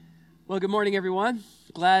Well, good morning, everyone.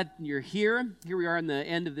 Glad you're here. Here we are in the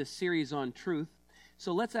end of this series on truth.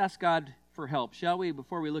 So let's ask God for help, shall we,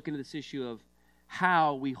 before we look into this issue of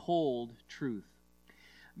how we hold truth.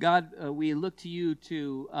 God, we look to you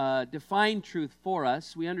to define truth for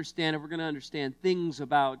us. We understand if we're going to understand things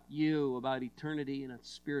about you, about eternity and a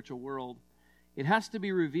spiritual world, it has to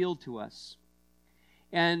be revealed to us.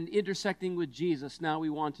 And intersecting with Jesus, now we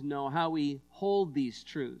want to know how we hold these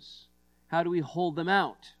truths. How do we hold them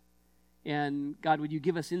out? And God, would you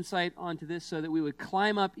give us insight onto this so that we would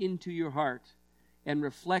climb up into your heart and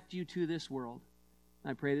reflect you to this world?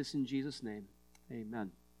 I pray this in Jesus' name.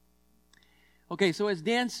 Amen. Okay, so as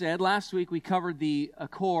Dan said, last week we covered the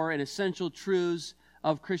core and essential truths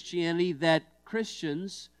of Christianity that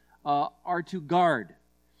Christians are to guard.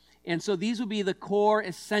 And so these will be the core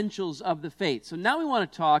essentials of the faith. So now we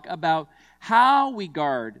want to talk about how we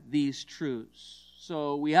guard these truths.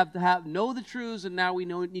 So we have to know the truths, and now we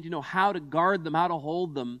need to know how to guard them, how to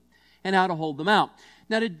hold them, and how to hold them out.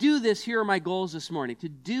 Now to do this, here are my goals this morning. To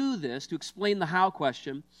do this, to explain the how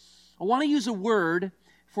question, I want to use a word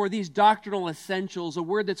for these doctrinal essentials, a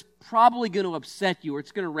word that's probably going to upset you, or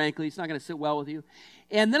it's going to rankle you, it's not going to sit well with you.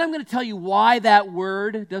 And then I'm going to tell you why that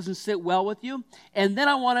word doesn't sit well with you. And then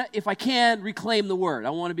I want to, if I can, reclaim the word.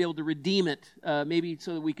 I want to be able to redeem it, maybe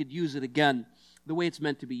so that we could use it again the way it's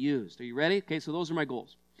meant to be used. Are you ready? Okay, so those are my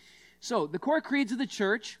goals. So the core creeds of the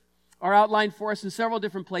church are outlined for us in several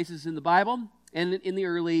different places in the Bible and in the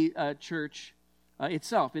early church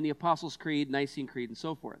itself, in the Apostles' Creed, Nicene Creed, and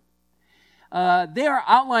so forth. They are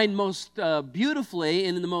outlined most beautifully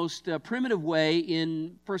and in the most primitive way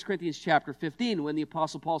in 1 Corinthians chapter 15, when the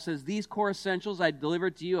Apostle Paul says, "These core essentials I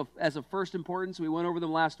delivered to you as of first importance." We went over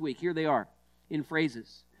them last week. Here they are in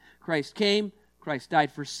phrases. Christ came. Christ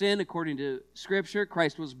died for sin according to Scripture.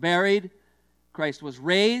 Christ was buried. Christ was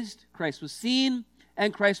raised. Christ was seen.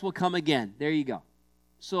 And Christ will come again. There you go.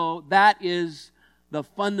 So that is the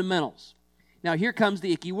fundamentals. Now here comes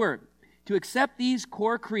the icky word. To accept these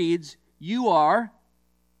core creeds, you are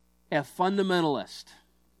a fundamentalist.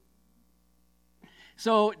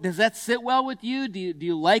 So does that sit well with you? Do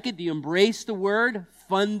you like it? Do you embrace the word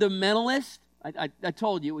fundamentalist? I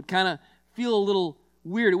told you it would kind of feel a little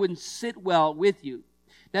weird. It wouldn't sit well with you.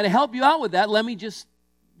 Now to help you out with that, let me just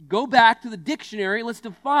go back to the dictionary. Let's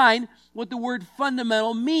define what the word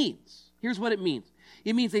fundamental means. Here's what it means.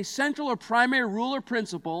 It means a central or primary rule or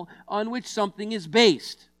principle on which something is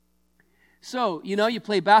based. So, you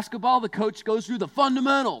play basketball, the coach goes through the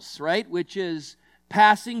fundamentals, right? Which is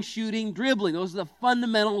passing, shooting, dribbling. Those are the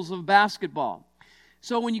fundamentals of basketball.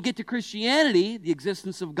 So when you get to Christianity, the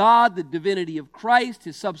existence of God, the divinity of Christ,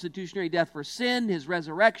 His substitutionary death for sin, His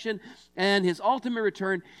resurrection, and His ultimate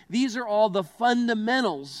return, these are all the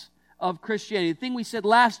fundamentals of Christianity. The thing we said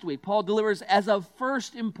last week, Paul delivers as of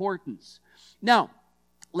first importance. Now,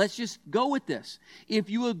 let's just go with this. If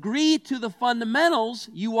you agree to the fundamentals,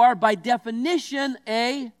 you are by definition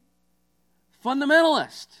a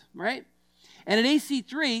fundamentalist, right? And at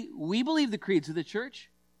AC3, we believe the creeds of the church.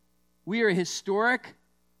 We are a historic,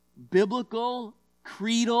 biblical,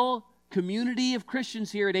 creedal community of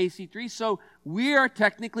Christians here at AC3, so we are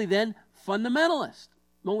technically then fundamentalist.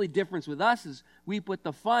 The only difference with us is we put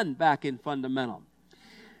the fun back in fundamental.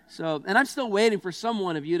 So, and I'm still waiting for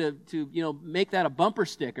someone of you to make that a bumper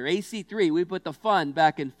sticker. AC3, we put the fun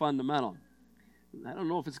back in fundamental. I don't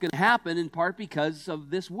know if it's going to happen, in part because of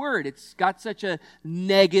this word. It's got such a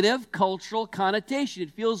negative cultural connotation.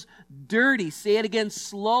 It feels dirty. Say it again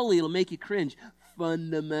slowly. It'll make you cringe.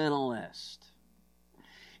 Fundamentalist.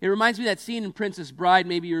 It reminds me of that scene in Princess Bride.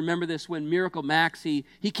 Maybe you remember this, when Miracle Max, he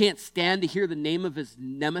can't stand to hear the name of his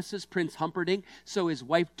nemesis, Prince Humperdinck, so his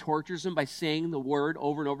wife tortures him by saying the word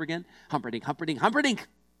over and over again. Humperdinck, Humperdinck, Humperdinck.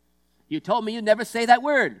 You told me you'd never say that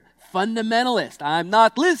word. Fundamentalist. I'm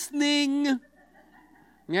not listening.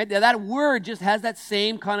 Yeah, that word just has that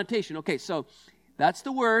same connotation. Okay, so that's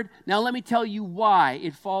the word. Now let me tell you why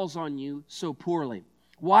it falls on you so poorly.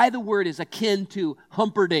 Why the word is akin to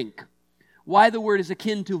Humperdinck. Why the word is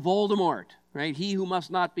akin to Voldemort, right? He who must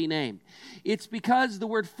not be named. It's because the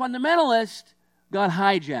word fundamentalist got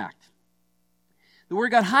hijacked. The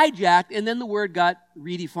word got hijacked, and then the word got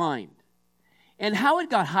redefined. And how it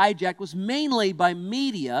got hijacked was mainly by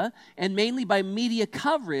media, and mainly by media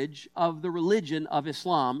coverage of the religion of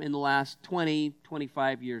Islam in the last 20,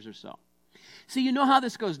 25 years or so. See, you know how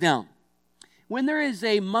this goes down. When there is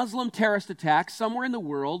a Muslim terrorist attack somewhere in the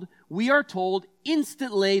world, we are told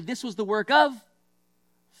instantly this was the work of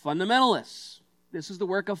fundamentalists. This is the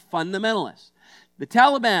work of fundamentalists. The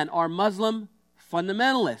Taliban are Muslim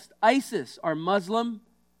fundamentalists. ISIS are Muslim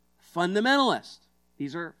fundamentalists.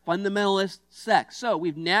 These are fundamentalist sects. So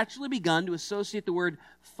we've naturally begun to associate the word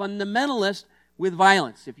fundamentalist with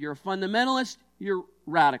violence. If you're a fundamentalist, you're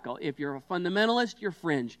radical. If you're a fundamentalist, you're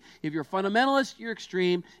fringe. If you're a fundamentalist, you're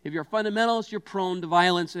extreme. If you're a fundamentalist, you're prone to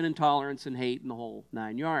violence and intolerance and hate and the whole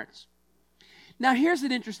 9 yards. Now, here's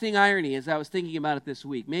an interesting irony as I was thinking about it this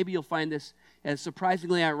week. Maybe you'll find this as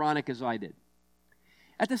surprisingly ironic as I did.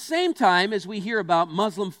 At the same time as we hear about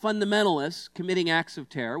Muslim fundamentalists committing acts of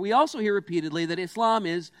terror, we also hear repeatedly that Islam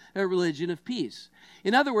is a religion of peace.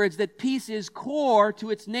 In other words, that peace is core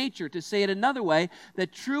to its nature. To say it another way,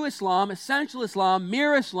 that true Islam, essential Islam,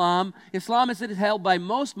 mere Islam, Islam as it is held by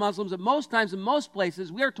most Muslims at most times in most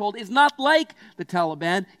places, we are told, is not like the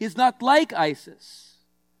Taliban, is not like ISIS.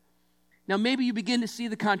 Now, maybe you begin to see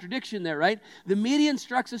the contradiction there, right? The media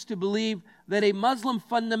instructs us to believe that a Muslim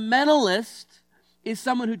fundamentalist is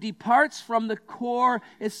someone who departs from the core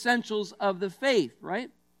essentials of the faith,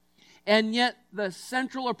 right? And yet the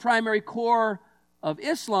central or primary core of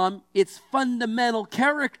Islam, its fundamental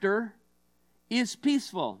character, is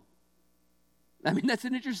peaceful. I mean, that's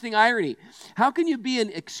an interesting irony. How can you be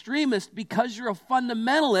an extremist because you're a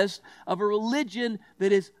fundamentalist of a religion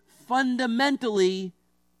that is fundamentally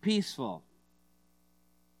peaceful?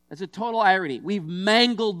 That's a total irony. We've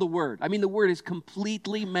mangled the word. I mean, the word is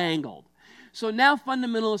completely mangled. So now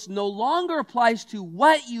fundamentalist no longer applies to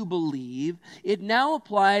what you believe. It now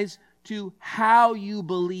applies to how you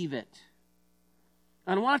believe it.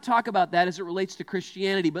 And I want to talk about that as it relates to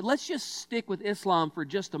Christianity, but let's just stick with Islam for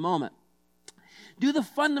just a moment. Do the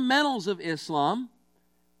fundamentals of Islam,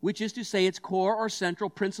 which is to say its core or central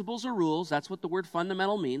principles or rules, that's what the word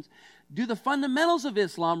fundamental means, do the fundamentals of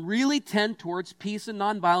Islam really tend towards peace and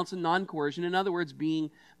nonviolence and non-coercion? In other words,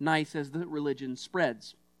 being nice as the religion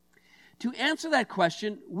spreads. To answer that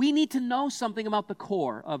question, we need to know something about the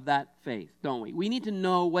core of that faith, don't we? We need to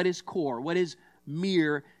know what is core, what is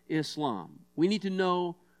mere Islam. We need to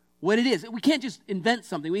know what it is. We can't just invent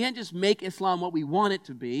something. We can't just make Islam what we want it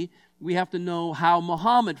to be. We have to know how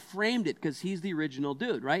Muhammad framed it, because he's the original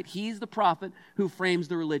dude, right? He's the prophet who frames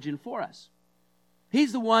the religion for us.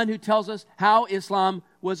 He's the one who tells us how Islam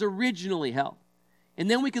was originally held.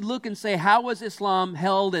 And then we could look and say, how was Islam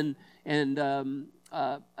held and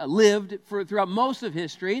lived throughout most of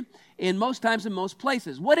history, in most times in most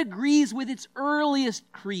places? What agrees with its earliest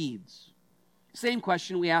creeds? Same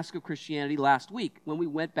question we asked of Christianity last week when we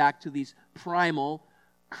went back to these primal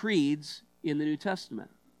creeds in the New Testament.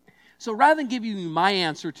 So rather than give you my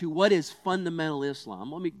answer to what is fundamental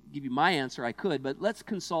Islam, let me give you my answer. I could, but let's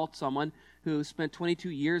consult someone who spent 22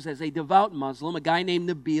 years as a devout Muslim, a guy named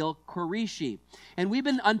Nabil Qureshi. And we've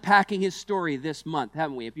been unpacking his story this month,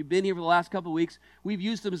 haven't we? If you've been here for the last couple of weeks, we've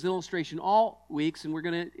used him as an illustration all weeks, and we're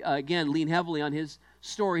going to, again, lean heavily on his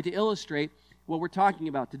story to illustrate what we're talking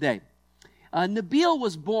about today. Nabil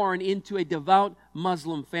was born into a devout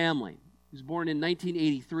Muslim family. He was born in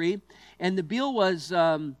 1983, and Nabil was...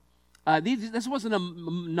 this wasn't a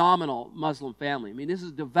nominal Muslim family. I mean, this is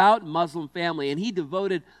a devout Muslim family, and he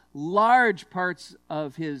devoted large parts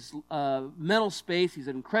of his mental space. He's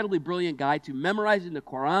an incredibly brilliant guy to memorizing the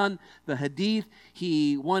Quran, the Hadith.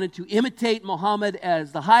 He wanted to imitate Muhammad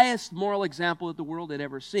as the highest moral example that the world had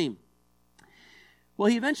ever seen. Well,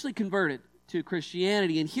 he eventually converted to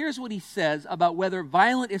Christianity, and here's what he says about whether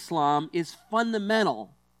violent Islam is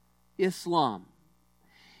fundamental Islam.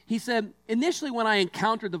 He said, initially when I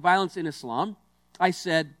encountered the violence in Islam, I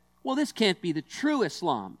said, well, this can't be the true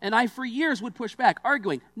Islam. And I, for years, would push back,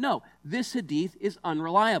 arguing, no, this hadith is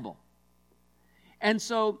unreliable. And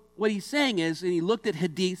so what he's saying is, and he looked at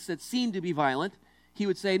hadiths that seemed to be violent, he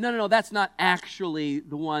would say, no, that's not actually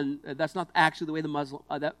the one, that's not actually the way the Muslim,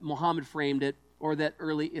 that Muhammad framed it, or that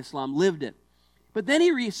early Islam lived it. But then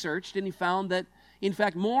he researched, and he found that, in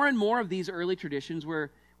fact, more and more of these early traditions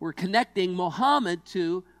were connecting Muhammad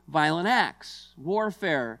to violent acts,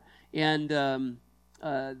 warfare, and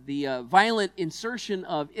the violent insertion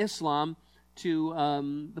of Islam to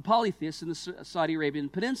the polytheists in the Saudi Arabian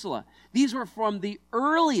Peninsula. These were from the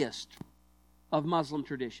earliest of Muslim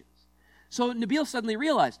traditions. So Nabil suddenly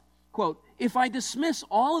realized, quote, if I dismiss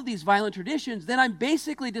all of these violent traditions, then I'm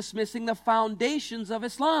basically dismissing the foundations of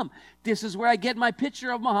Islam. This is where I get my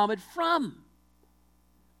picture of Muhammad from.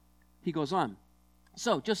 He goes on.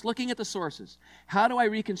 So, just looking at the sources, how do I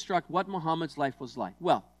reconstruct what Muhammad's life was like?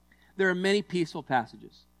 Well, there are many peaceful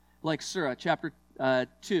passages, like Surah chapter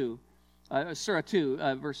 2,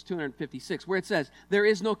 verse 256, where it says, there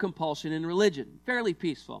is no compulsion in religion. Fairly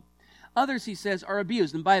peaceful. Others, he says, are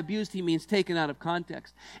abused, and by abused he means taken out of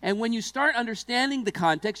context. And when you start understanding the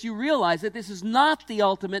context, you realize that this is not the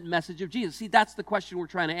ultimate message of Jesus. See, that's the question we're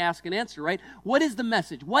trying to ask and answer, right? What is the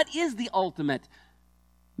message? What is the ultimate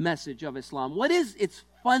message of Islam? What is its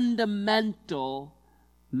fundamental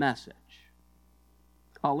message?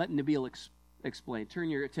 I'll let Nabil explain. Turn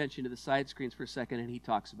your attention to the side screens for a second, and he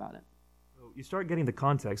talks about it. You start getting the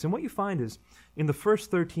context, and what you find is in the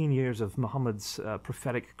first 13 years of Muhammad's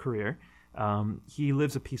prophetic career, he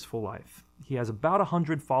lives a peaceful life. He has about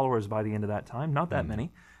 100 followers by the end of that time, not that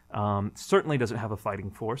many. Certainly doesn't have a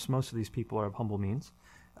fighting force. Most of these people are of humble means,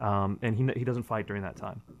 and he doesn't fight during that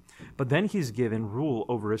time. But then he's given rule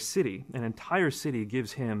over a city. An entire city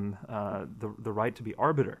gives him the right to be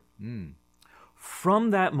arbiter. From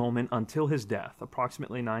that moment until his death,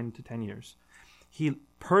 approximately 9 to 10 years, he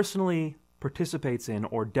personally participates in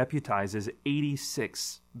or deputizes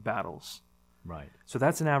 86 battles. Right. So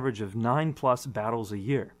that's an average of 9+ battles a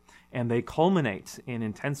year, and they culminate in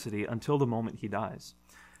intensity until the moment he dies.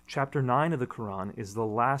 Chapter 9 of the Quran is the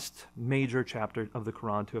last major chapter of the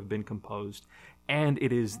Quran to have been composed, and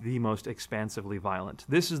it is the most expansively violent.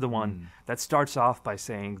 This is the one that starts off by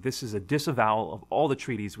saying this is a disavowal of all the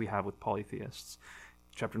treaties we have with polytheists.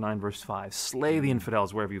 Chapter 9, verse 5, slay the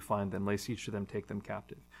infidels wherever you find them, lay siege to them, take them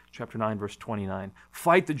captive. Chapter 9, verse 29,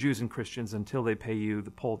 fight the Jews and Christians until they pay you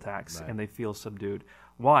the poll tax and they feel subdued.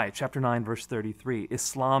 Why? Chapter 9, verse 33,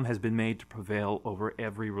 Islam has been made to prevail over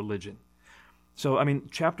every religion. So, I mean,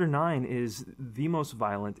 chapter 9 is the most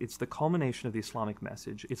violent. It's the culmination of the Islamic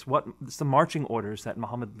message. It's the marching orders that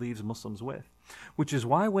Muhammad leaves Muslims with, which is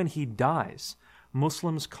why when he dies,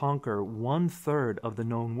 Muslims conquer 1/3 of the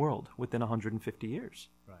known world within 150 years.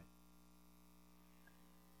 Right.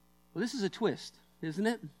 Well, this is a twist, isn't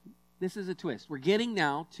it? This is a twist. We're getting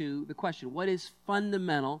now to the question, what is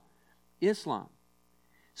fundamental Islam?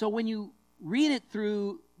 So when you read it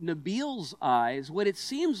through Nabil's eyes, what it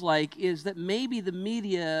seems like is that maybe the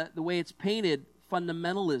media, the way it's painted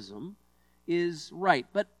fundamentalism, is right,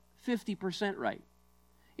 but 50% right.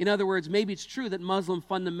 In other words, maybe it's true that Muslim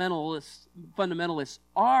fundamentalists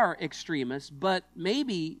are extremists, but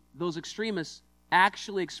maybe those extremists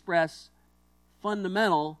actually express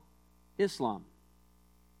fundamental Islam.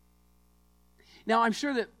 Now, I'm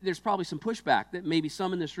sure that there's probably some pushback that maybe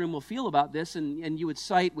some in this room will feel about this, and you would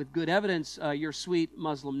cite with good evidence your sweet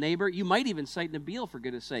Muslim neighbor. You might even cite Nabil, for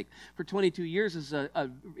goodness sake. For 22 years is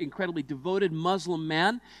an incredibly devoted Muslim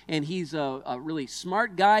man, and he's a really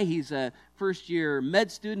smart guy. He's a first-year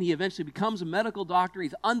med student. He eventually becomes a medical doctor.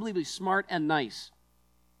 He's unbelievably smart and nice,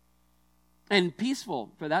 and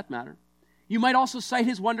peaceful, for that matter. You might also cite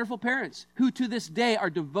his wonderful parents, who to this day are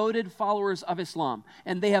devoted followers of Islam,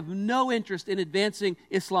 and they have no interest in advancing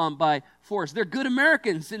Islam by force. They're good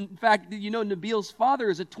Americans. In fact, you know, Nabil's father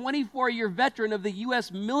is a 24-year veteran of the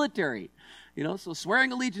U.S. military, so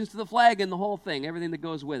swearing allegiance to the flag and the whole thing, everything that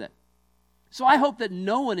goes with it. So I hope that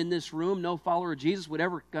no one in this room, no follower of Jesus, would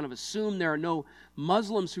ever kind of assume there are no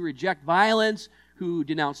Muslims who reject violence, who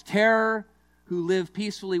denounce terror, who live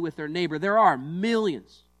peacefully with their neighbor. There are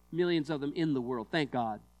millions of them in the world, thank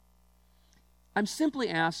God. I'm simply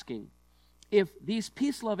asking if these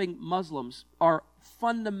peace-loving Muslims are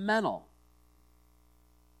fundamental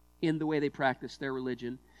in the way they practice their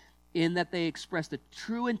religion, in that they express the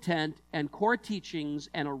true intent and core teachings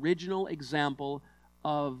and original example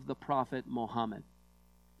of the Prophet Muhammad.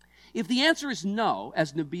 If the answer is no,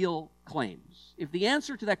 as Nabil claims, if the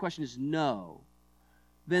answer to that question is no,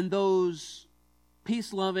 then those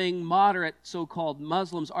peace-loving, moderate so-called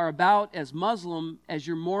Muslims are about as Muslim as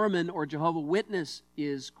your Mormon or Jehovah's Witness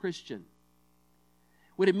is Christian.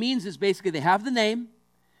 What it means is basically they have the name,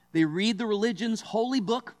 they read the religion's holy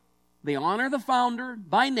book, they honor the founder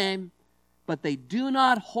by name, but they do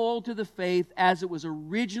not hold to the faith as it was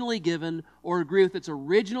originally given or agree with its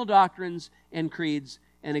original doctrines and creeds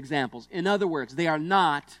and examples. In other words, they are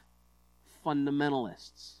not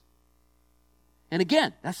fundamentalists. And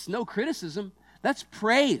again, that's no criticism. That's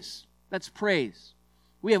praise. That's praise.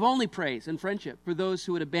 We have only praise and friendship for those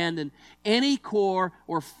who would abandon any core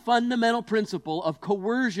or fundamental principle of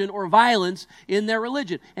coercion or violence in their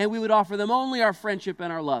religion. And we would offer them only our friendship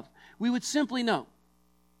and our love. We would simply know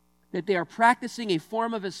that they are practicing a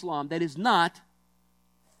form of Islam that is not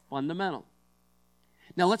fundamental.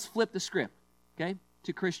 Now let's flip the script, okay,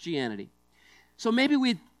 to Christianity. So maybe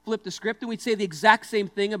we'd flip the script and we'd say the exact same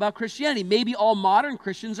thing about Christianity. Maybe all modern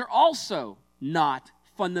Christians are also not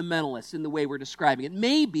fundamentalists in the way we're describing it.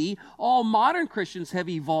 Maybe all modern Christians have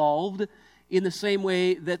evolved in the same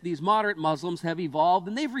way that these moderate Muslims have evolved,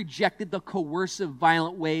 and they've rejected the coercive,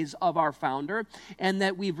 violent ways of our founder, and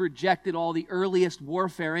that we've rejected all the earliest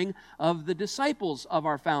warfaring of the disciples of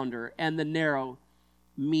our founder and the narrow,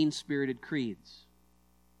 mean-spirited creeds.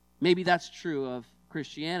 Maybe that's true of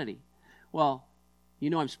Christianity. Well,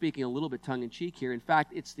 I'm speaking a little bit tongue-in-cheek here. In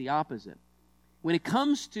fact, it's the opposite. When it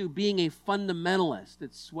comes to being a fundamentalist,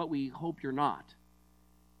 it's what we hope you're not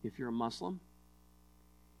if you're a Muslim,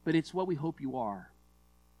 but it's what we hope you are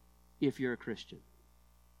if you're a Christian.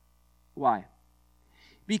 Why?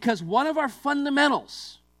 Because one of our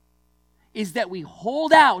fundamentals is that we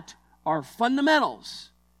hold out our fundamentals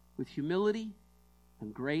with humility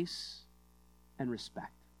and grace and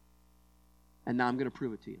respect. And now I'm going to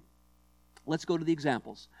prove it to you. Let's go to the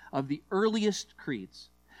examples of the earliest creeds,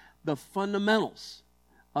 the fundamentals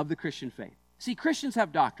of the Christian faith. See, Christians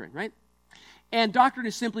have doctrine, right? And doctrine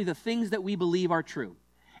is simply the things that we believe are true.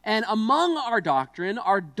 And among our doctrine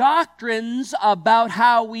are doctrines about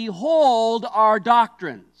how we hold our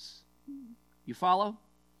doctrines. You follow?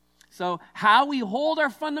 So how we hold our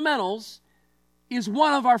fundamentals is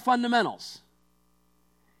one of our fundamentals.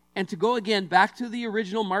 And to go again back to the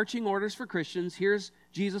original marching orders for Christians, here's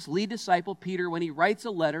Jesus' lead disciple, Peter, when he writes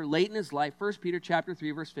a letter late in his life, 1 Peter chapter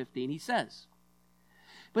 3, verse 15, he says,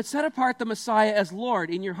 "But set apart the Messiah as Lord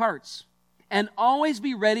in your hearts, and always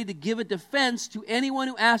be ready to give a defense to anyone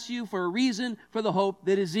who asks you for a reason for the hope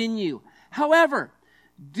that is in you. However,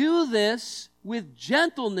 do this with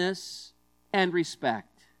gentleness and respect."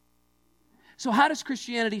 So how does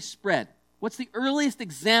Christianity spread? What's the earliest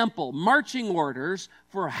example, marching orders,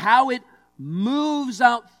 for how it moves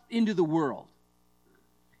out into the world?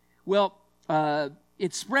 Well,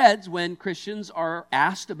 it spreads when Christians are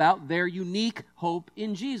asked about their unique hope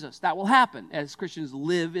in Jesus. That will happen as Christians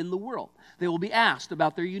live in the world. They will be asked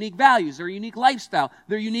about their unique values, their unique lifestyle,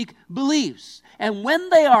 their unique beliefs. And when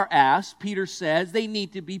they are asked, Peter says they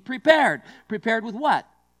need to be prepared. Prepared with what?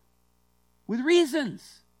 With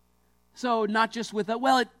reasons. So not just with,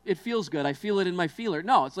 it feels good, I feel it in my feeler.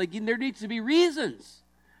 No, it's like there needs to be reasons.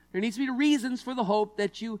 There needs to be reasons for the hope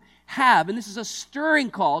that you have. And this is a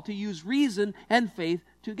stirring call to use reason and faith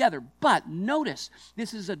together. But notice,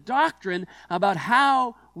 this is a doctrine about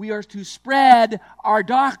how we are to spread our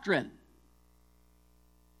doctrine.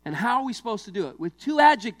 And how are we supposed to do it? With two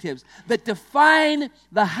adjectives that define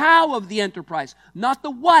the how of the enterprise, not the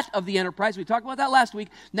what of the enterprise. We talked about that last week.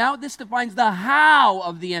 Now this defines the how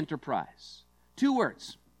of the enterprise. Two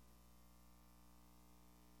words.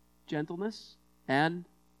 Gentleness and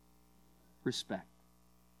respect.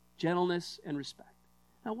 Gentleness and respect.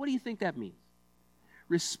 Now, what do you think that means?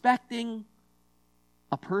 Respecting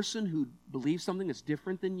a person who believes something that's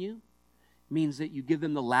different than you means that you give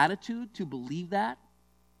them the latitude to believe that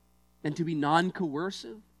and to be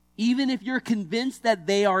non-coercive, even if you're convinced that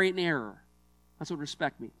they are in error. That's what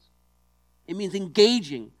respect means. It means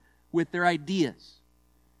engaging with their ideas.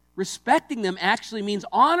 Respecting them actually means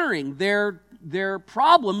honoring their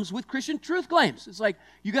problems with Christian truth claims. It's like,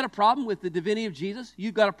 you got a problem with the divinity of Jesus?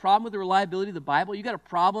 You've got a problem with the reliability of the Bible? You got a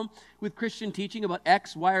problem with Christian teaching about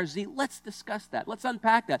X, Y, or Z? Let's discuss that. Let's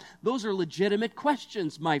unpack that. Those are legitimate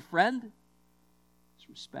questions, my friend. It's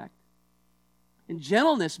respect. And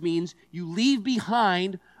gentleness means you leave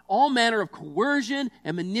behind all manner of coercion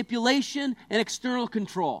and manipulation and external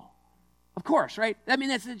control. Of course, right? I mean,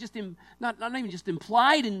 that's just not even just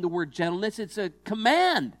implied in the word gentleness. It's a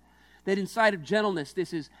command that inside of gentleness,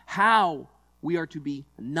 this is how we are to be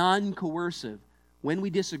non-coercive when we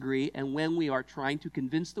disagree and when we are trying to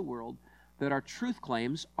convince the world that our truth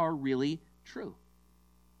claims are really true.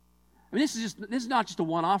 I mean, this is not just a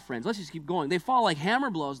one-off, friends. Let's just keep going. They fall like hammer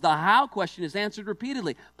blows. The how question is answered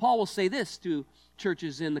repeatedly. Paul will say this to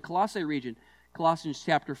churches in the Colossae region. Colossians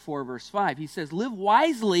chapter 4, verse 5. He says, "Live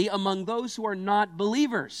wisely among those who are not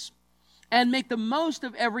believers, and make the most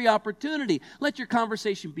of every opportunity. Let your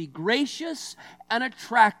conversation be gracious and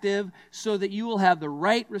attractive so that you will have the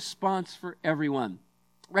right response for everyone."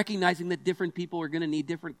 Recognizing that different people are going to need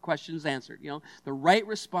different questions answered. The right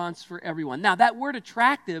response for everyone. Now, that word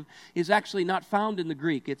attractive is actually not found in the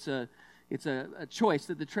Greek. It's a choice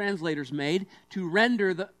that the translators made to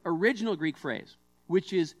render the original Greek phrase,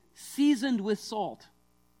 which is seasoned with salt.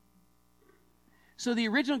 So the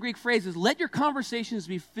original Greek phrase is, let your conversations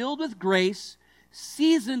be filled with grace,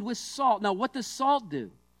 seasoned with salt. Now, what does salt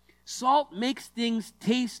do? Salt makes things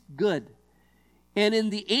taste good. And in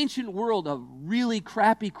the ancient world of really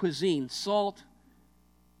crappy cuisine, salt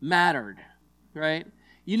mattered, right?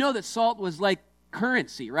 You know that salt was like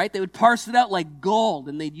currency, right? They would parse it out like gold,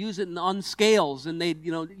 and they'd use it on scales, and they'd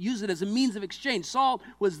use it as a means of exchange. Salt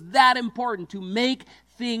was that important to make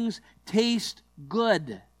things taste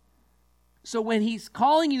good. So when he's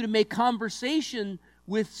calling you to make conversation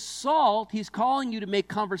with salt, he's calling you to make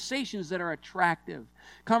conversations that are attractive,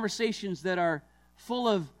 conversations that are full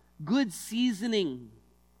of good seasoning,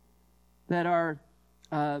 that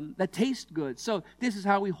taste good. So this is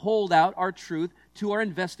how we hold out our truth to our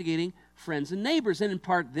investigating friends and neighbors. And in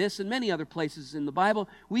part this and many other places in the Bible,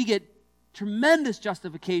 we get tremendous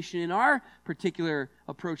justification in our particular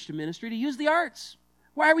approach to ministry to use the arts.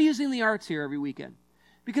 Why are we using the arts here every weekend?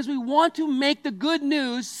 Because we want to make the good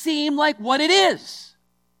news seem like what it is.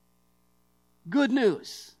 Good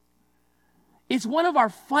news. It's one of our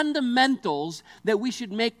fundamentals that we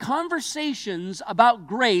should make conversations about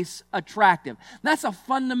grace attractive. That's a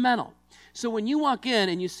fundamental. So when you walk in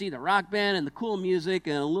and you see the rock band and the cool music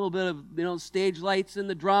and a little bit of stage lights and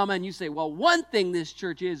the drama, and you say, well, one thing this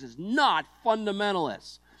church is not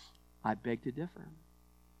fundamentalist. I beg to differ.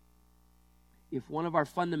 If one of our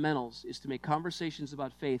fundamentals is to make conversations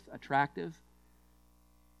about faith attractive,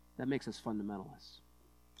 that makes us fundamentalists.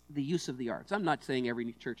 The use of the arts. I'm not saying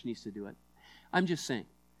every church needs to do it. I'm just saying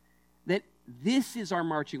that this is our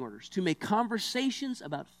marching orders, to make conversations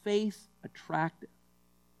about faith attractive,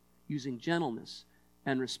 using gentleness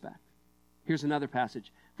and respect. Here's another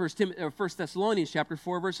passage. 1 Thessalonians chapter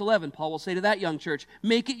 4, verse 11. Paul will say to that young church,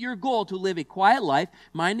 make it your goal to live a quiet life,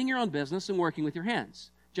 minding your own business and working with your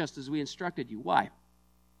hands, just as we instructed you. Why?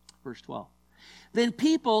 Verse 12. Then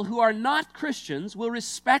people who are not Christians will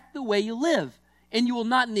respect the way you live, and you will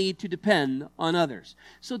not need to depend on others.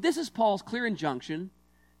 So this is Paul's clear injunction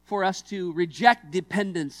for us to reject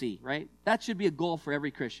dependency, right? That should be a goal for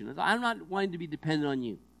every Christian. I'm not wanting to be dependent on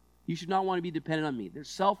you. You should not want to be dependent on me. There's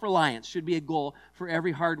self-reliance should be a goal for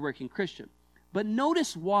every hardworking Christian. But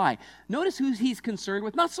notice why. Notice who he's concerned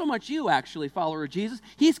with. Not so much you, actually, follower of Jesus.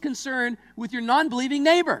 He's concerned with your non-believing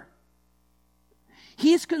neighbor.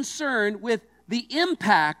 He's concerned with the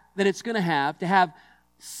impact that it's going to have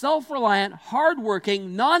self-reliant,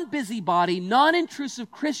 hardworking, non-busybody,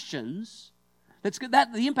 non-intrusive Christians,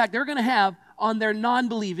 the impact they're going to have on their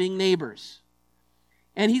non-believing neighbors.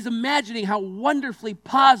 And he's imagining how wonderfully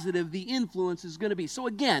positive the influence is going to be. So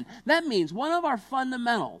again, that means one of our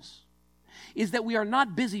fundamentals is that we are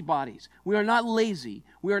not busybodies, we are not lazy,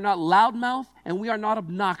 we are not loudmouth, and we are not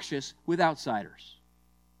obnoxious with outsiders.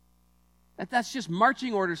 That's just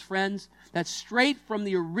marching orders, friends. That's straight from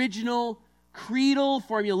the original creedal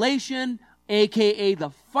formulation, a.k.a. the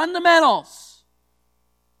fundamentals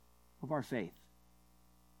of our faith.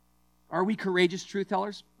 Are we courageous truth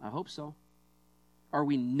tellers? I hope so. Are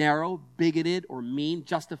we narrow, bigoted, or mean,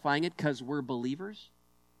 justifying it because we're believers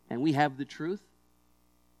and we have the truth?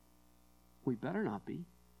 We better not be,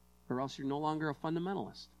 or else you're no longer a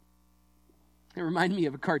fundamentalist. It reminded me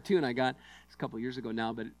of a cartoon I got a couple years ago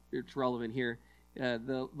now, but it's relevant here.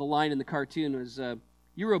 The line in the cartoon was,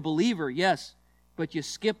 you're a believer, yes, but you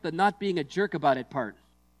skipped the not being a jerk about it part.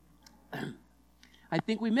 I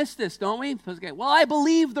think we missed this, don't we? Well, I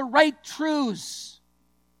believe the right truths.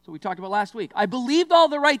 So we talked about last week. I believed all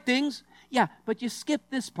the right things. Yeah, but you skipped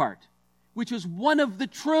this part, which was one of the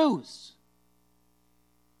truths.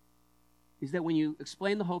 Is that when you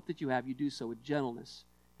explain the hope that you have, you do so with gentleness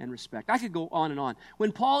and respect. I could go on and on.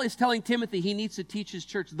 When Paul is telling Timothy he needs to teach his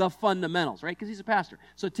church the fundamentals, right? Because he's a pastor.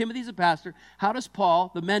 So Timothy's a pastor. How does Paul,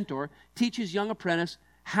 the mentor, teach his young apprentice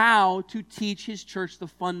how to teach his church the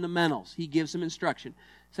fundamentals? He gives him instruction.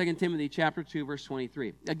 2 Timothy chapter 2, verse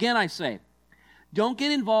 23. Again I say, don't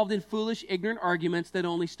get involved in foolish, ignorant arguments that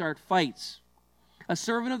only start fights. A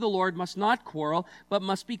servant of the Lord must not quarrel, but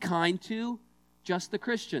must be kind to just the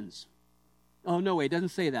Christians. Oh, no, wait, it doesn't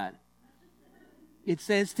say that. It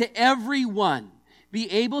says to everyone,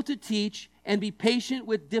 be able to teach and be patient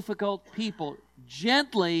with difficult people.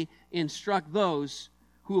 Gently instruct those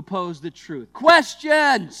who oppose the truth.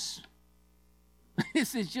 Questions!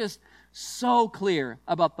 This is just so clear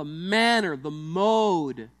about the manner, the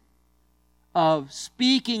mode of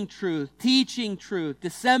speaking truth, teaching truth,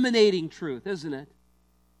 disseminating truth, isn't it?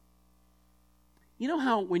 You know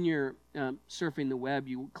how when you're surfing the web,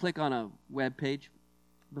 you click on a web page?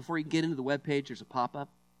 Before you get into the web page, there's a pop-up.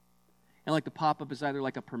 And like the pop-up is either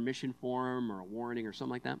like a permission form or a warning or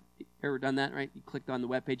something like that. You ever done that, right? You clicked on the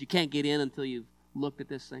web page. You can't get in until you've looked at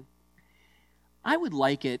this thing. I would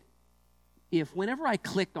like it if whenever I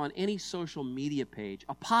clicked on any social media page,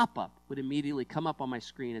 a pop-up would immediately come up on my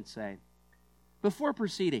screen and say, before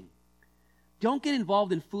proceeding, don't get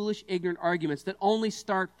involved in foolish, ignorant arguments that only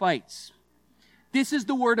start fights. This is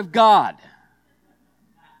the Word of God.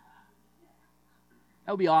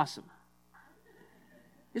 That would be awesome.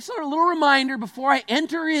 It's sort of a little reminder before I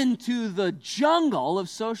enter into the jungle of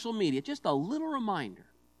social media. Just a little reminder.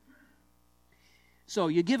 So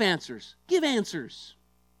you give answers. Give answers.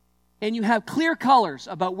 And you have clear colors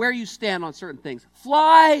about where you stand on certain things.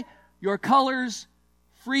 Fly your colors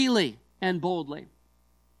freely and boldly.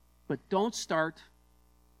 But don't start,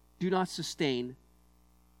 do not sustain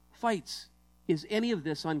fights. Is any of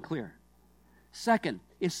this unclear? Second,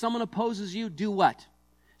 if someone opposes you, do what?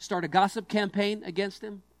 Start a gossip campaign against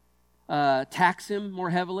him? Tax him more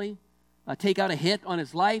heavily? Take out a hit on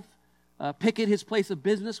his life? Picket his place of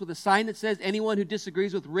business with a sign that says, anyone who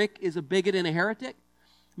disagrees with Rick is a bigot and a heretic?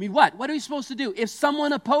 I mean, what? What are we supposed to do? If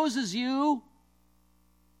someone opposes you,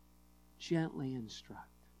 gently instruct.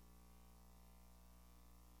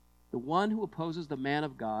 The one who opposes the man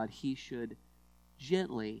of God, he should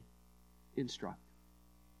gently instruct.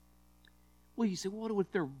 Well, you say, well, what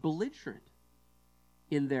if they're belligerent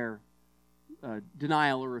in their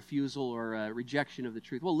denial or refusal or rejection of the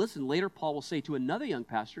truth? Well, listen, later Paul will say to another young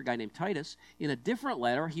pastor, a guy named Titus, in a different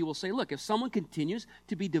letter, he will say, look, if someone continues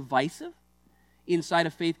to be divisive inside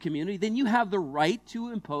a faith community, then you have the right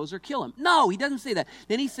to impose or kill him. No, he doesn't say that.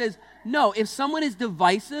 Then he says, no, if someone is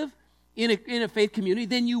divisive in a faith community,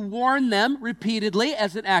 then you warn them repeatedly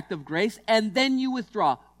as an act of grace, and then you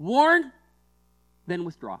withdraw. Warn, then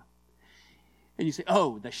withdraw. And you say,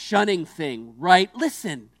 oh, the shunning thing, right?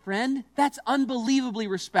 Listen, friend, that's unbelievably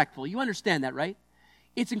respectful. You understand that, right?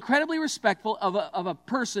 It's incredibly respectful of a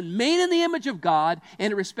person made in the image of God,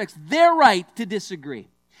 and it respects their right to disagree.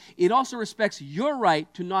 It also respects your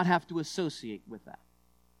right to not have to associate with that.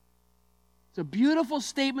 It's a beautiful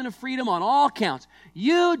statement of freedom on all counts.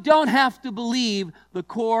 You don't have to believe the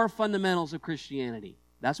core fundamentals of Christianity.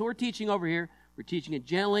 That's what we're teaching over here. We're teaching it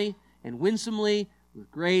gently and winsomely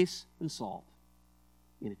with grace and salt.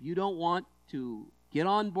 And if you don't want to get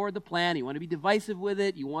on board the plan, you want to be divisive with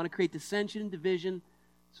it, you want to create dissension and division,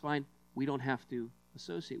 it's fine. We don't have to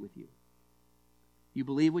associate with you. You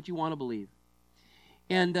believe what you want to believe.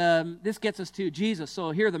 And this gets us to Jesus.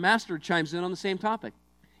 So here the master chimes in on the same topic.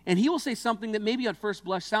 And he will say something that maybe at first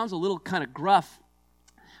blush sounds a little kind of gruff,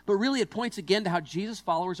 but really it points again to how Jesus'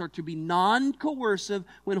 followers are to be non-coercive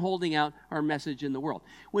when holding out our message in the world.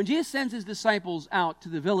 When Jesus sends his disciples out to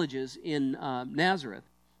the villages in Nazareth,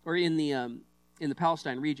 or in the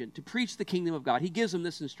Palestine region, to preach the kingdom of God, he gives them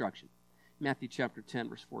this instruction. Matthew chapter 10,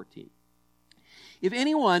 verse 14. If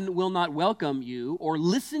anyone will not welcome you or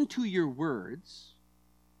listen to your words,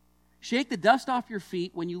 shake the dust off your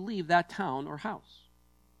feet when you leave that town or house.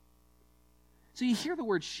 So you hear the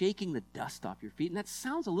word shaking the dust off your feet, and that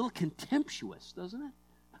sounds a little contemptuous, doesn't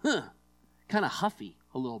it? Kind of huffy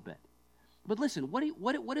a little bit. But listen, what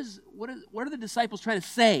are the disciples trying to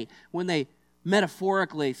say when they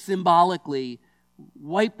metaphorically, symbolically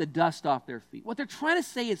wipe the dust off their feet? What they're trying to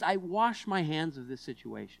say is, I wash my hands of this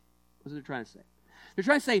situation. That's what they're trying to say. They're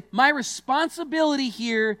trying to say, my responsibility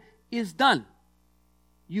here is done.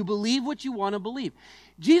 You believe what you want to believe.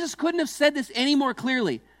 Jesus couldn't have said this any more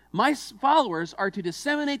clearly. My followers are to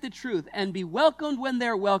disseminate the truth and be welcomed when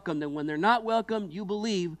they're welcomed. And when they're not welcomed, you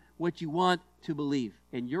believe what you want to believe.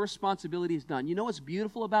 And your responsibility is done. You know what's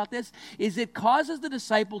beautiful about this? Is it causes the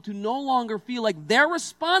disciple to no longer feel like they're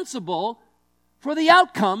responsible for the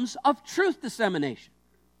outcomes of truth dissemination.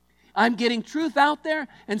 I'm getting truth out there,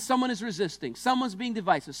 and someone is resisting. Someone's being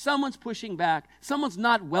divisive. Someone's pushing back. Someone's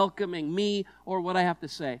not welcoming me or what I have to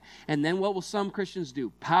say. And then what will some Christians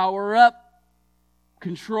do? Power up.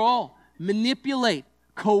 Control, manipulate,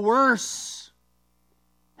 coerce.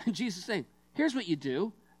 And Jesus is saying, here's what you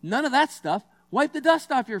do. None of that stuff. Wipe the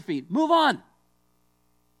dust off your feet. Move on.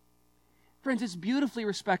 Friends, it's beautifully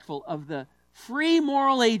respectful of the free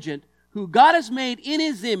moral agent who God has made in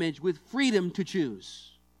his image with freedom to choose.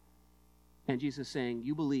 And Jesus is saying,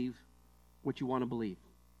 you believe what you want to believe.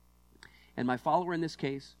 And my follower in this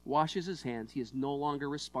case washes his hands. He is no longer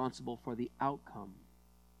responsible for the outcome.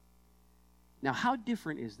 Now, how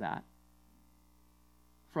different is that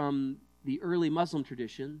from the early Muslim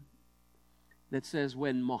tradition that says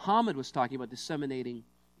when Muhammad was talking about disseminating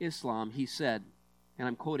Islam, he said, and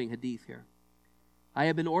I'm quoting hadith here, I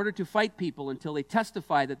have been ordered to fight people until they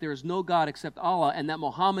testify that there is no God except Allah and that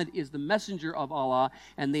Muhammad is the messenger of Allah,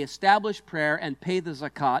 and they establish prayer and pay the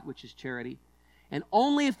zakat, which is charity. And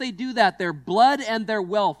only if they do that, their blood and their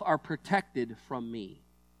wealth are protected from me.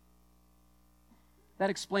 That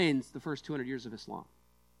explains the first 200 years of Islam.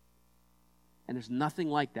 And there's nothing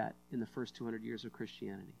like that in the first 200 years of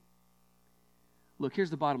Christianity. Look, here's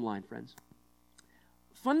the bottom line, friends.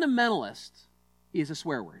 Fundamentalist is a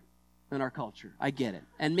swear word in our culture. I get it.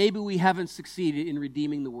 And maybe we haven't succeeded in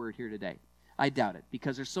redeeming the word here today. I doubt it,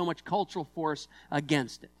 because there's so much cultural force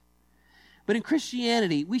against it. But in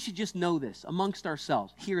Christianity, we should just know this amongst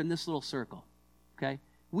ourselves, here in this little circle. Okay?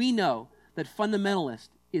 We know that fundamentalist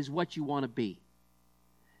is what you want to be.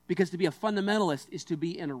 Because to be a fundamentalist is to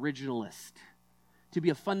be an originalist. To be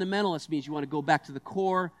a fundamentalist means you want to go back to the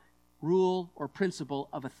core rule or principle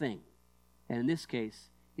of a thing. And in this case,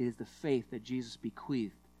 it is the faith that Jesus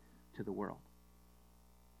bequeathed to the world.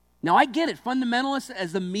 Now, I get it. Fundamentalists,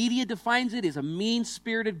 as the media defines it, is a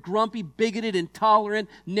mean-spirited, grumpy, bigoted, intolerant,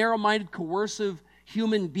 narrow-minded, coercive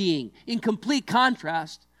human being, in complete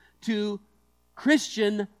contrast to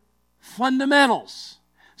Christian fundamentals.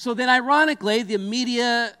 So then, ironically, the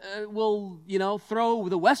media will, throw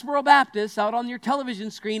the Westboro Baptists out on your television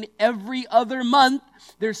screen every other month.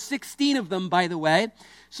 There's 16 of them, by the way.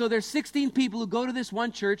 So there's 16 people who go to this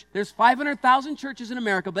one church. There's 500,000 churches in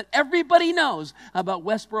America, but everybody knows about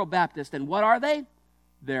Westboro Baptist. And what are they?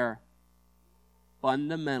 They're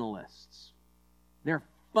fundamentalists. They're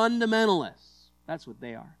fundamentalists. That's what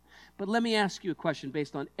they are. But let me ask you a question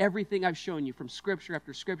based on everything I've shown you from Scripture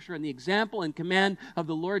after Scripture and the example and command of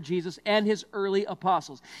the Lord Jesus and His early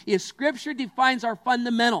apostles. If Scripture defines our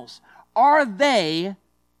fundamentals, are they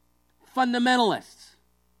fundamentalists?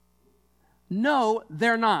 No,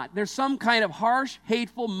 they're not. There's some kind of harsh,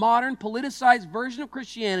 hateful, modern, politicized version of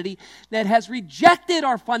Christianity that has rejected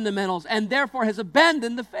our fundamentals and therefore has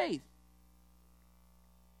abandoned the faith.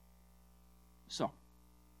 So,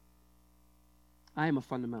 I am a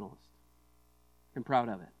fundamentalist. I'm proud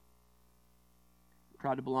of it. I'm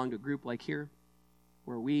proud to belong to a group like here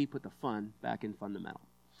where we put the fun back in fundamental.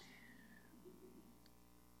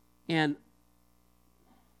 And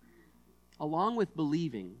along with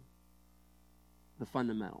believing the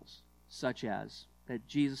fundamentals, such as that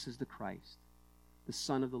Jesus is the Christ, the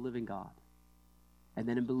Son of the living God, and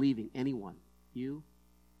then in believing anyone, you,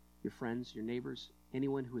 your friends, your neighbors,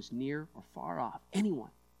 anyone who is near or far off,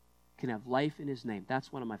 anyone can have life in His name.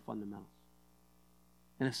 That's one of my fundamentals.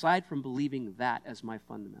 And aside from believing that as my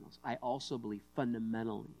fundamentals, I also believe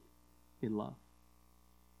fundamentally in love.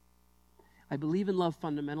 I believe in love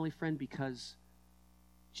fundamentally, friend, because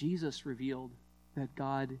Jesus revealed that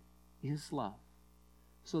God is love,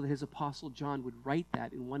 so that his apostle John would write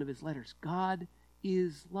that in one of his letters. God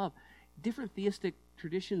is love. Different theistic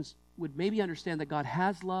traditions would maybe understand that God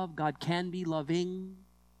has love, God can be loving.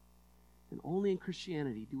 And only in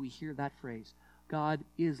Christianity do we hear that phrase, God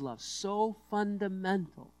is love. So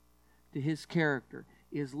fundamental to his character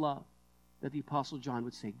is love that the apostle John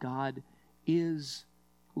would say, God is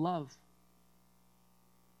love.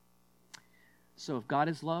 So if God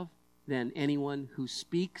is love, then anyone who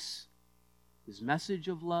speaks his message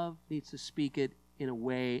of love needs to speak it in a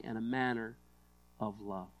way and a manner of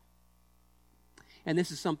love. And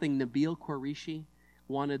this is something Nabil Qureshi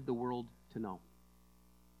wanted the world to know.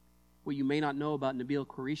 What you may not know about Nabil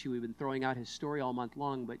Qureshi, we've been throwing out his story all month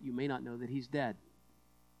long, but you may not know that he's dead.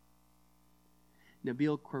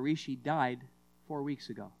 Nabil Qureshi died 4 weeks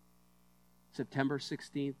ago, September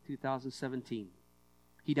 16th, 2017.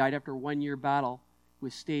 He died after a 1-year battle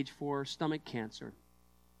with stage 4 stomach cancer.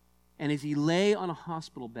 And as he lay on a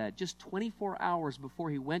hospital bed, just 24 hours before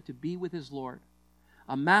he went to be with his Lord,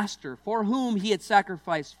 a master for whom he had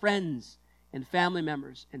sacrificed friends and family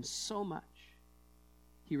members and so much,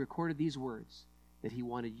 he recorded these words that he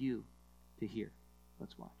wanted you to hear.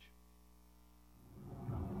 Let's watch.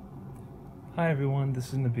 Hi everyone,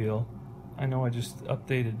 this is Nabil. I know I just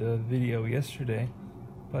updated a video yesterday,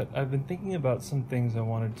 but I've been thinking about some things I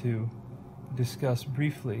wanted to discuss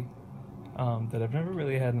briefly that I've never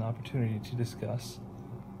really had an opportunity to discuss.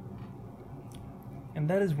 And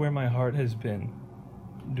that is where my heart has been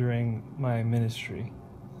during my ministry.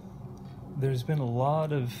 There's been a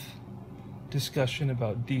lot of discussion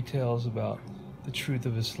about details about the truth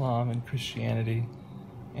of Islam and Christianity,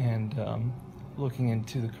 and looking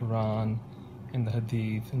into the Quran and the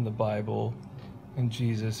Hadith and the Bible and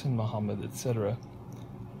Jesus and Muhammad, etc.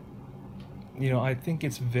 I think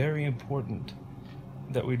it's very important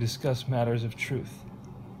that we discuss matters of truth.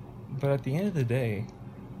 But at the end of the day,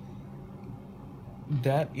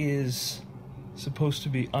 that is supposed to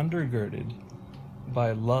be undergirded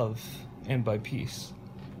by love and by peace.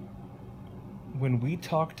 When we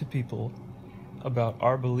talk to people about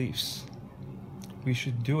our beliefs, we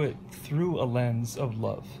should do it through a lens of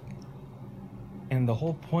love. And the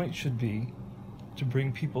whole point should be to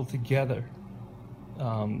bring people together,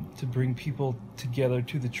 to bring people together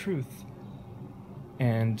to the truth,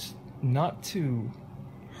 and not to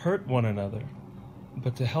hurt one another,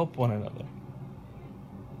 but to help one another.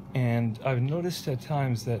 And I've noticed at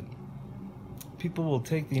times that people will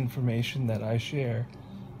take the information that I share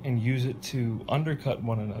and use it to undercut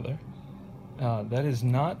one another. That has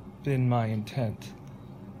not been my intent.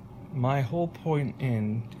 My whole point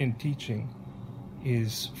in teaching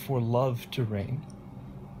is for love to reign.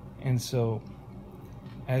 And so,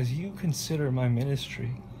 as you consider my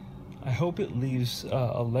ministry, I hope it leaves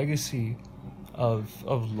a legacy of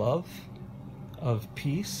love, of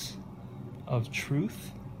peace, of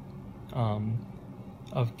truth,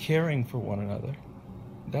 of caring for one another.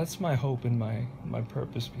 that's my hope and my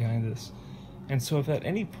purpose behind this. And so if at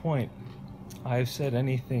any point I've said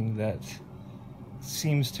anything that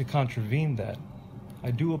seems to contravene that,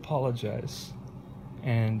 I do apologize.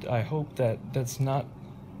 And I hope that that's not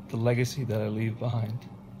the legacy that I leave behind.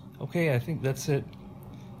 Okay, I think that's it.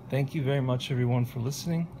 Thank you very much, everyone, for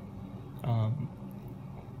listening.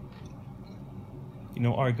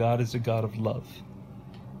 Our God is a God of love.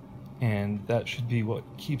 And that should be what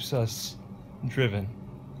keeps us driven.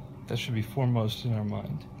 That should be foremost in our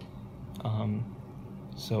mind.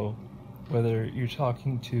 So whether you're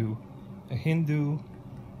talking to a Hindu,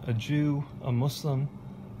 a Jew, a Muslim,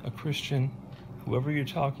 a Christian, whoever you're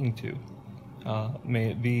talking to,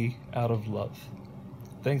 may it be out of love.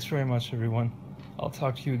 Thanks very much, everyone. I'll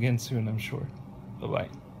talk to you again soon, I'm sure. Bye-bye.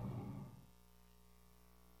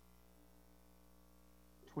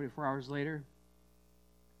 24 hours later,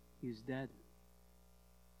 he was dead.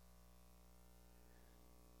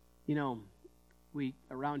 We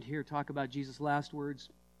around here talk about Jesus' last words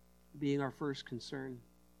being our first concern.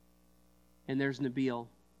 And there's Nabil,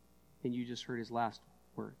 and you just heard his last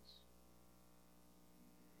words.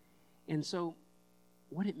 And so,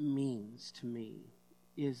 what it means to me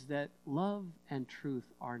is that love and truth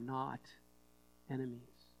are not enemies.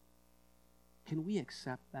 Can we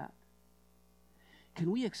accept that?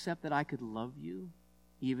 Can we accept that I could love you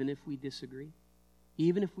even if we disagree?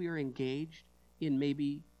 Even if we are engaged in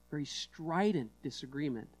maybe very strident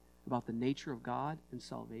disagreement about the nature of God and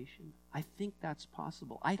salvation? I think that's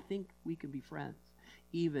possible. I think we can be friends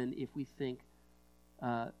even if we think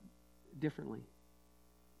differently.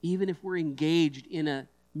 Even if we're engaged in a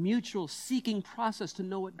mutual seeking process to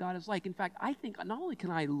know what God is like. In fact, I think not only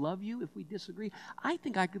can I love you if we disagree, I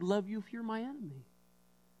think I could love you if you're my enemy.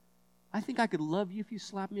 I think I could love you if you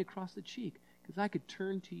slap me across the cheek, because I could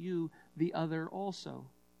turn to you the other also.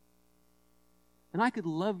 And I could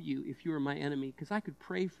love you if you were my enemy, because I could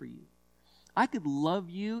pray for you. I could love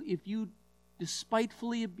you if you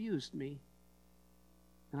despitefully abused me.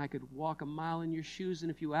 And I could walk a mile in your shoes,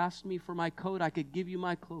 and if you asked me for my coat, I could give you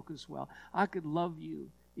my cloak as well. I could love you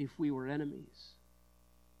if we were enemies.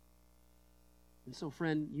 And so,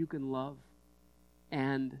 friend, you can love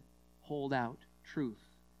and hold out truth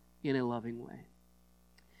in a loving way.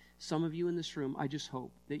 Some of you in this room, I just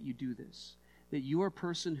hope that you do this. That you are a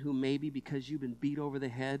person who maybe because you've been beat over the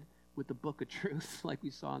head with the book of truth, like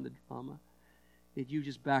we saw in the drama, that you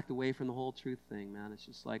just backed away from the whole truth thing, man. It's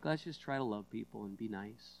just like, let's just try to love people and be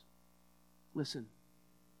nice. Listen,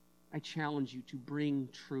 I challenge you to bring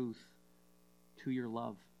truth to your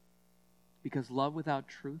love. Because love without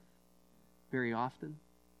truth very often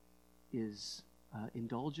is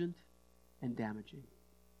indulgent and damaging.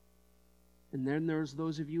 And then there's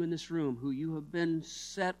those of you in this room who you have been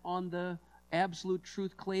set on the absolute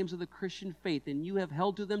truth claims of the Christian faith, and you have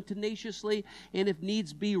held to them tenaciously, and if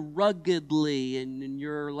needs be, ruggedly. And in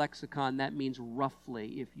your lexicon, that means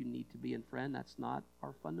roughly, if you need to be. And friend, that's not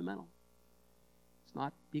our fundamental. It's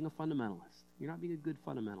not being a fundamentalist. You're not being a good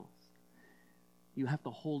fundamentalist. You have to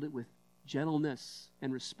hold it with gentleness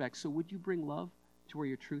and respect. So would you bring love to where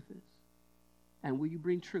your truth is? And will you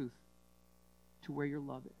bring truth to where your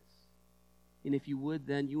love is? And if you would,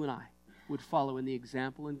 then you and I would follow in the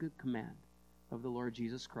example and good command of the Lord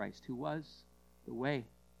Jesus Christ, who was the way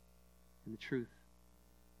and the truth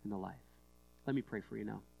and the life. Let me pray for you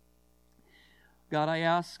now. God, I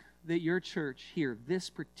ask that your church hear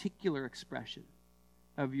this particular expression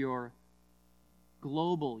of your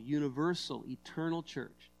global, universal, eternal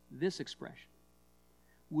church, this expression,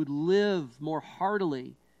 would live more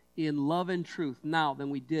heartily in love and truth now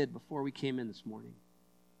than we did before we came in this morning.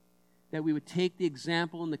 That we would take the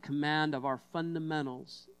example and the command of our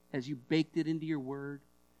fundamentals as you baked it into your word,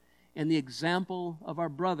 and the example of our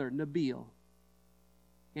brother, Nabil,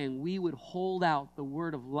 and we would hold out the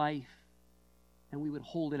word of life, and we would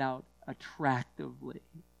hold it out attractively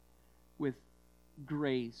with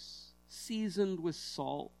grace, seasoned with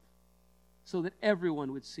salt, so that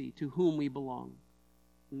everyone would see to whom we belong.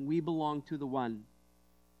 And we belong to the one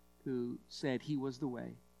who said he was the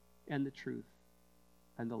way and the truth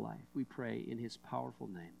and the life. We pray in his powerful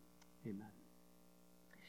name. Amen.